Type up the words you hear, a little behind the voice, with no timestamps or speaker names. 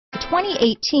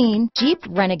2018 Jeep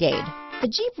Renegade. The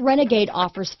Jeep Renegade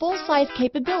offers full-size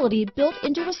capability built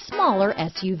into a smaller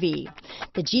SUV.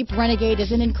 The Jeep Renegade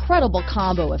is an incredible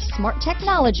combo of smart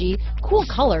technology, cool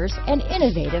colors, and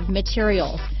innovative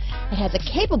materials. It has a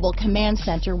capable command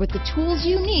center with the tools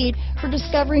you need for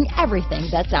discovering everything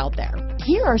that's out there.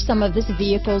 Here are some of this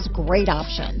vehicle's great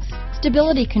options: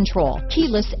 stability control,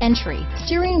 keyless entry,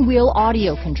 steering wheel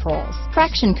audio controls,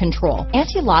 traction control,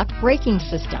 anti-lock braking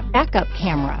system, backup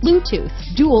camera, Bluetooth,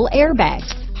 dual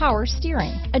airbags, power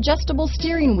steering, adjustable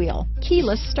steering wheel,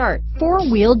 keyless start,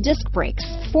 four-wheel disc brakes,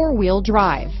 four-wheel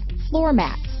drive, floor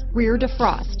mats, rear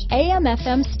defrost,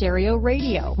 AM/FM stereo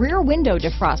radio, rear window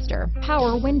defroster,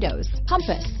 power windows,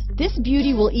 compass. This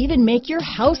beauty will even make your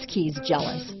house keys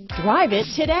jealous. Drive it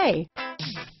today.